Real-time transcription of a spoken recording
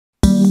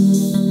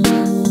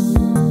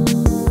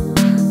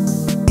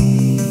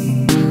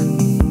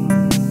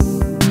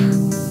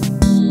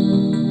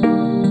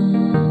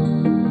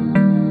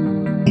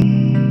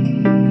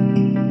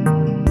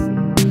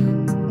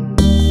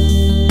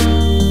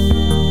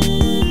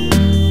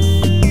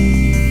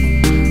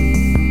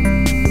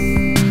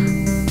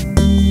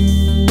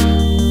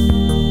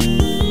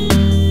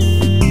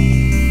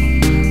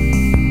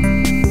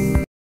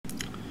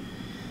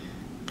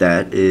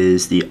that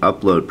is the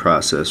upload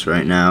process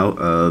right now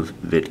of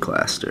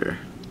VidClaster.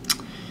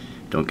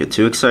 Don't get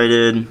too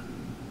excited.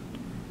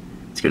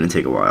 It's gonna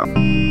take a while.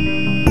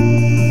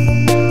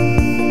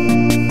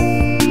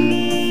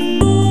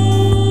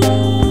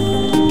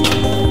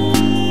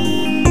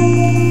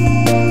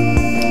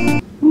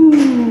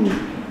 Woo.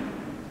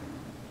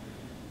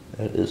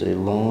 That is a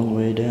long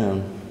way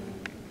down.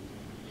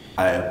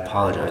 I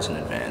apologize in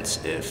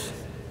advance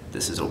if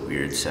this is a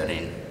weird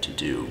setting to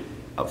do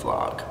a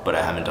vlog, but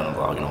I haven't done a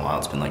vlog in a while.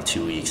 It's been like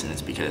 2 weeks, and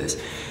it's because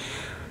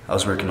I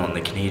was working on the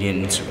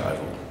Canadian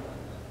survival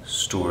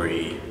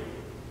story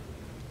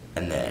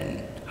and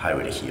then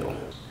Highway to Heal.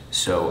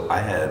 So I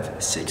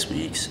have 6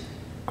 weeks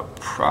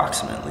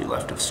approximately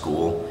left of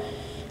school,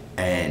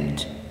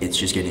 and it's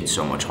just getting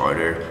so much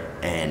harder.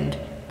 And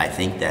I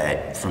think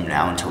that from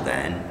now until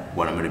then,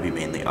 what I'm going to be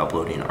mainly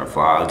uploading are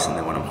vlogs, and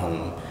then when I'm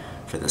home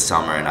for the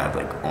summer and I'm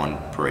like on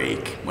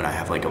break, when I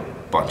have like a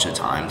bunch of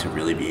time to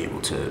really be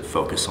able to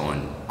focus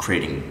on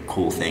creating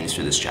cool things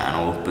for this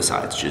channel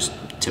besides just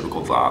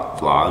typical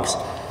vlogs,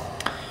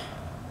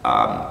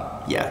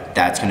 yeah,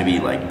 that's gonna be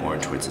like more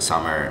towards the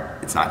summer.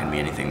 It's not gonna be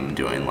anything I'm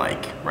doing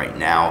like right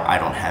now. I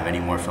don't have any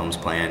more films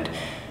planned,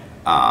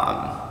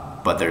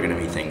 but they're gonna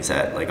be things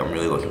that like I'm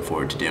really looking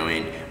forward to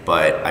doing.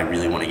 But I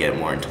really wanna get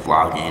more into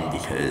vlogging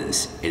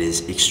because it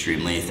is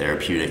extremely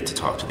therapeutic to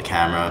talk to the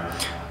camera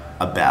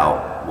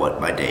about what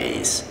my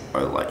days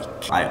are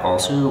like. I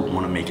also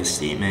want to make a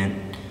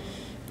statement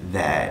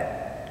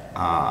that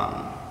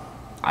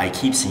I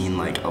keep seeing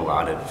like a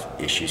lot of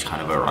issues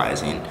kind of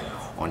arising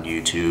on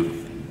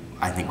YouTube.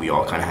 I think we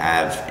all kind of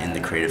have in the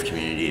creative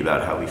community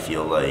about how we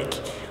feel like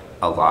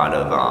a lot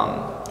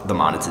of the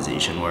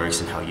monetization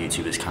works and how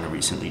YouTube has kind of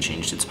recently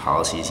changed its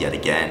policies yet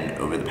again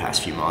over the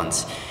past few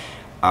months.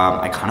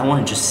 I kind of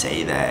want to just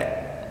say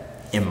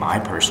that in my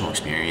personal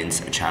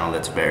experience, a channel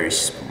that's very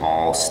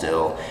small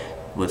still,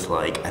 with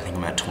like, I think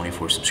I'm at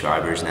 24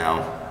 subscribers now.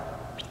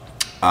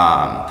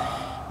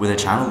 With a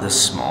channel this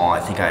small,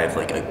 I think I have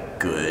like a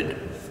good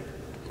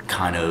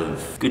kind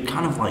of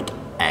like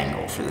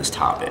angle for this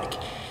topic,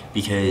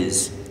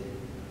 because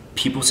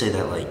people say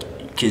that like,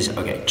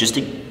 okay, just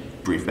a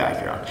brief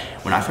background.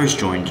 When I first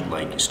joined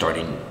like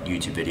starting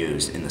YouTube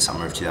videos in the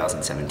summer of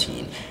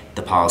 2017,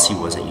 the policy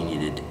was that you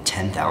needed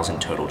 10,000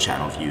 total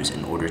channel views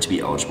in order to be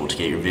eligible to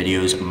get your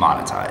videos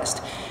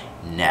monetized.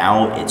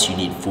 Now it's you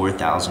need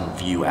 4,000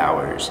 view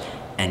hours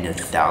and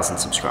 1,000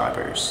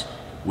 subscribers,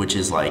 which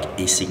is like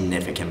a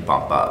significant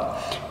bump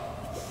up.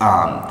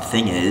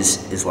 Thing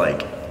is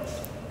like,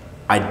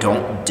 I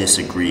don't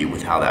disagree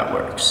with how that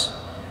works.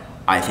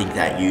 I think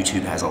that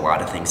YouTube has a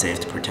lot of things they have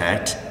to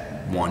protect,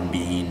 one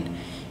being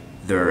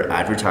their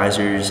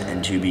advertisers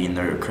and two being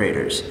their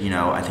creators. You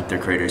know, I think their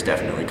creators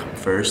definitely come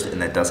first,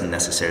 and that doesn't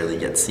necessarily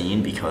get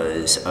seen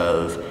because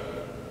of,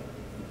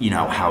 you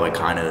know, how it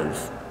kind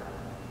of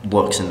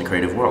looks in the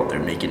creative world. They're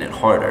making it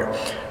harder,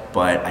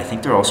 but I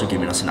think they're also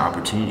giving us an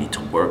opportunity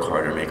to work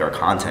harder, make our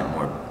content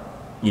more,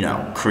 you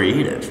know,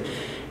 creative.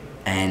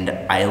 And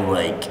I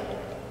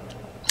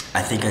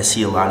think I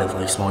see a lot of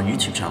like small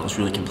YouTube channels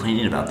really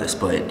complaining about this,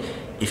 but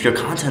if your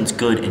content's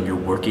good and you're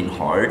working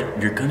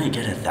hard, you're gonna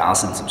get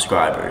 1,000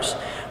 subscribers.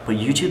 But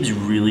YouTube's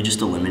really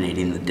just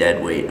eliminating the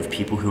dead weight of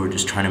people who are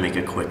just trying to make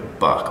a quick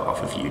buck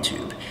off of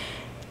YouTube,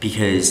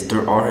 because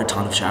there are a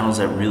ton of channels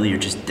that really are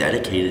just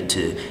dedicated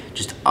to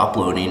just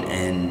uploading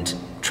and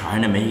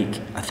trying to make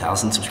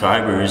 1,000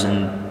 subscribers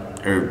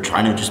or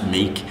trying to just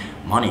make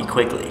money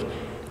quickly.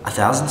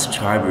 1,000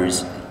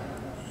 subscribers,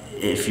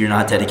 if you're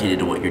not dedicated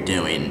to what you're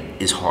doing,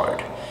 is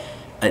hard.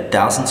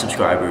 1,000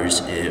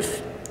 subscribers,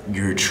 if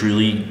you're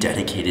truly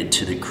dedicated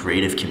to the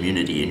creative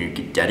community and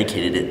you're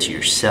dedicated it to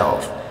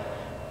yourself,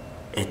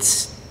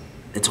 it's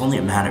only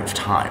a matter of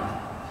time.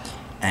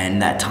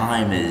 And that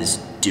time is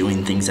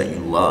doing things that you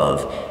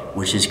love,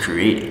 which is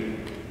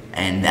creating.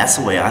 And that's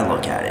the way I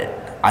look at it.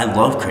 I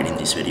love creating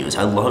these videos.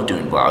 I love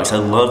doing vlogs. I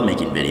love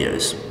making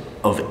videos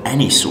of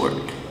any sort.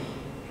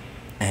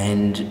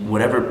 And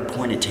whatever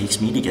point it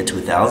takes me to get to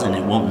 1,000,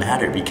 it won't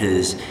matter,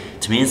 because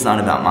to me it's not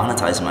about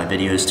monetizing my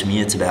videos. To me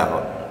it's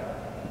about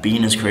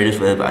being as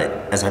creative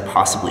as I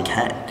possibly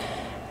can.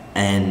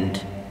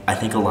 And I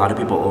think a lot of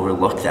people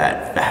overlook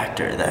that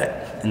factor,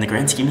 that in the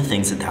grand scheme of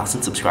things,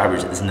 1,000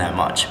 subscribers isn't that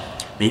much.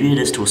 Maybe it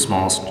is to a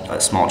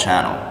small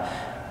channel,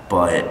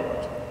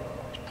 but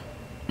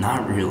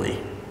not really.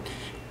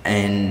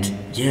 And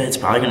yeah, it's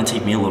probably gonna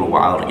take me a little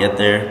while to get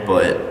there,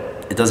 but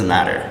it doesn't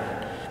matter,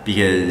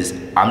 because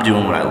I'm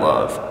doing what I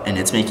love, and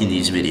it's making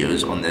these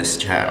videos on this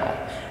channel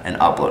and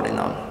uploading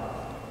them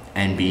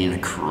and being a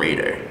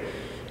creator.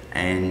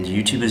 And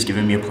YouTube has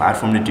given me a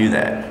platform to do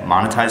that.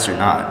 Monetized or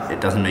not,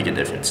 it doesn't make a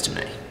difference to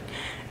me.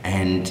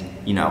 And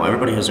you know,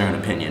 everybody has their own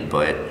opinion,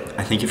 but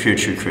I think if you're a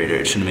true creator,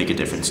 it shouldn't make a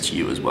difference to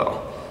you as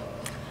well.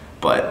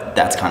 But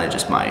that's kind of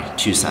just my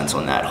 2 cents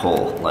on that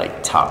whole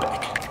like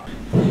topic.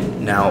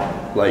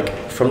 Now,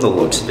 like from the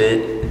looks of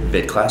it,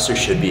 VidClaster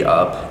should be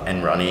up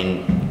and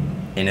running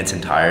in its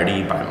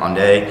entirety by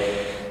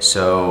Monday.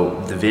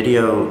 So the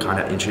video kind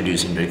of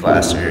introducing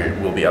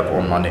VidClaster will be up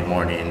on Monday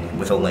morning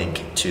with a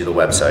link to the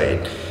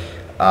website.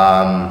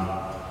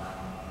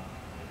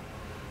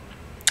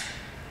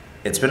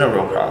 It's been a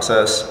real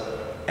process,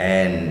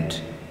 and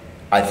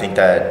I think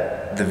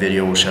that the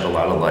video will shed a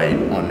lot of light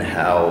on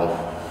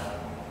how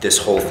this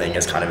whole thing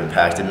has kind of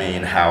impacted me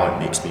and how it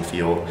makes me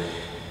feel,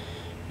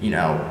 you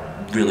know,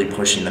 really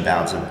pushing the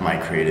bounds of my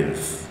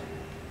creative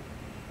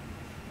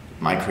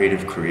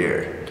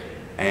career.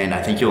 And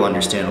I think you'll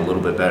understand a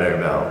little bit better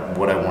about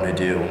what I want to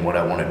do and what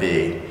I want to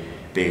be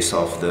based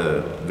off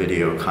the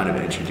video kind of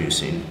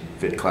introducing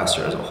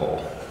VidClaster as a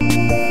whole.